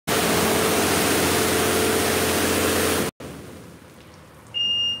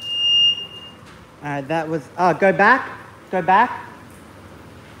That was, oh, go back. Go back.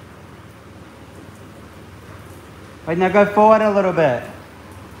 Wait, now go forward a little bit.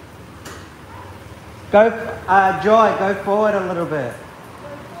 Go, Joy, go forward a little bit.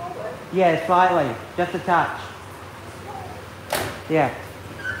 Yeah, slightly. Just a touch. Yeah.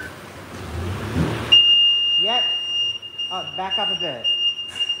 Yep. Oh, back up a bit.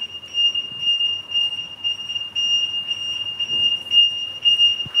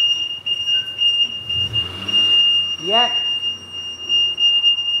 Yep.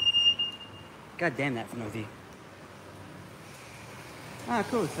 God damn, that's noisy. Ah,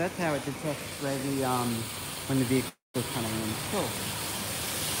 cool. So that's how it detects where the when the vehicle is coming in. Cool.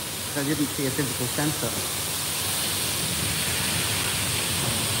 So I didn't see a physical sensor.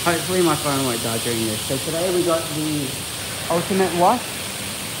 Hopefully my phone won't die during this. So today we got the ultimate wash,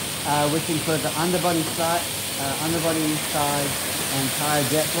 which includes the underbody side, and tire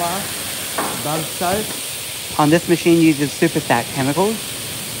jet blast, bug soap. On this machine uses superstat chemicals.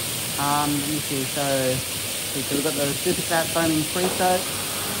 Let me see. So we've got the superstat foaming presoak,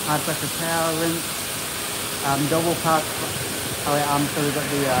 high pressure power rinse, double pass. So we've got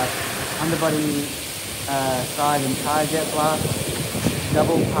the underbody side and tire jet blast,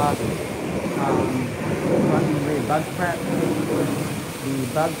 double pass front and rear bug prep, the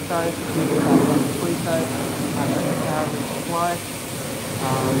bug soap, superstat foaming presoak, high pressure power rinse splice.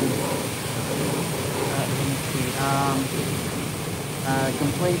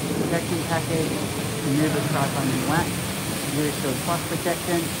 Complete protection package, remover tri-foaming wax, Urethral plus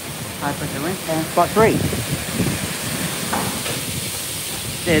protection, high pressure rinse, and spot 3.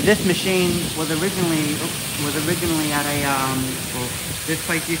 Yeah, this machine was originally at a well, this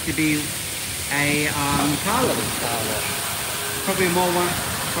place used to be a car wash. Probably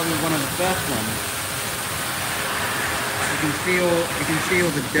one of the first ones. You can see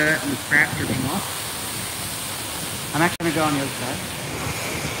all the dirt and crap dripping off. I'm actually going to go on the other side.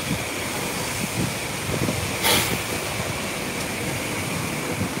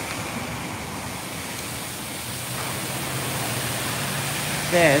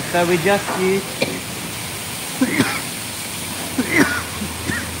 There, so we just used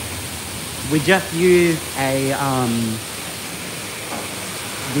a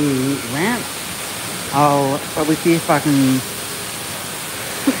the ramp. I'll probably see if I can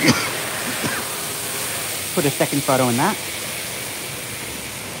put a second photo in that.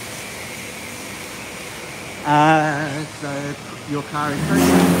 So your car is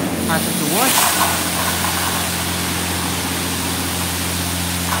high pressure wash.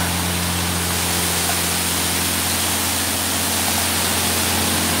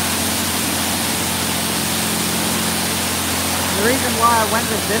 The reason why I went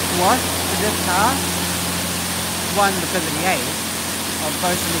with this wash for this car, one, because of the age of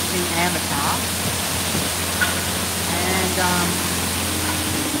both the machine and the car,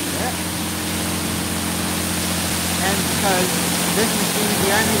 and because this machine is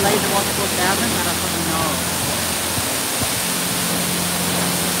the only laser wash 4000 that I fucking know of.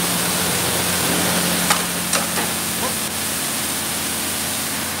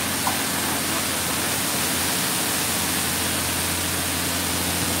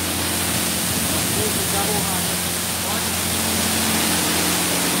 Here's the double one.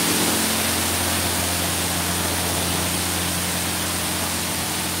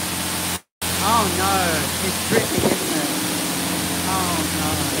 Oh no, it's dripping, isn't it? Oh no.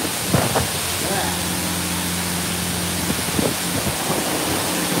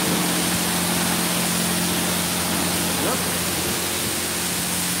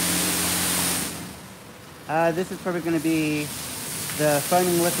 Yeah. This is probably going to be the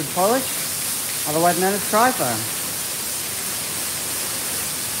foaming liquid polish, otherwise known as tri-foam.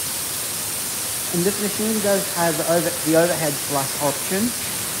 And this machine does have the overhead flush option.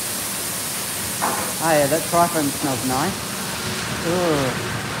 Oh yeah, that tri-foam smells nice. Ugh.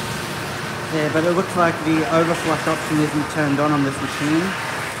 Yeah, but it looks like the overflush option isn't turned on this machine,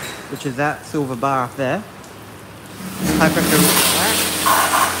 which is that silver bar up there. High pressure wax.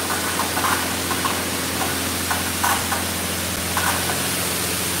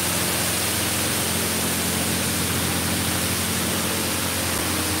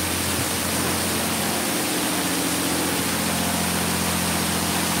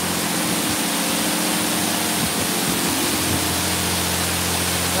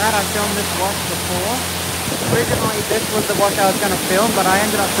 I filmed this wash before. Originally this was the wash I was going to film, but I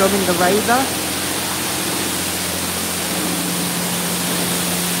ended up filming the laser.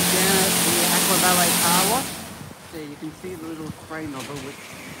 Yeah, the Aqua Valet car wash. So you can see the little spray nozzle, which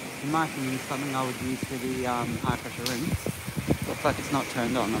might be something I would use for the high pressure rinse. Looks like it's not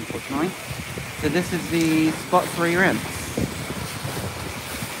turned on, unfortunately. So this is the spot-free rinse.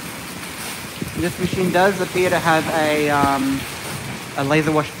 This machine does appear to have a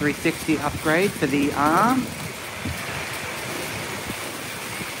Laserwash 360 upgrade for the arm.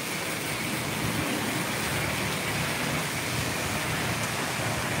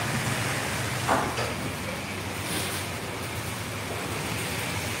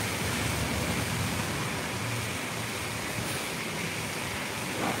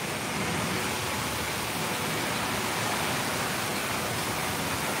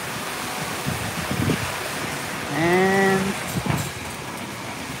 And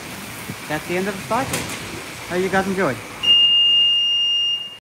that's the end of the cycle. Hope you guys enjoyed.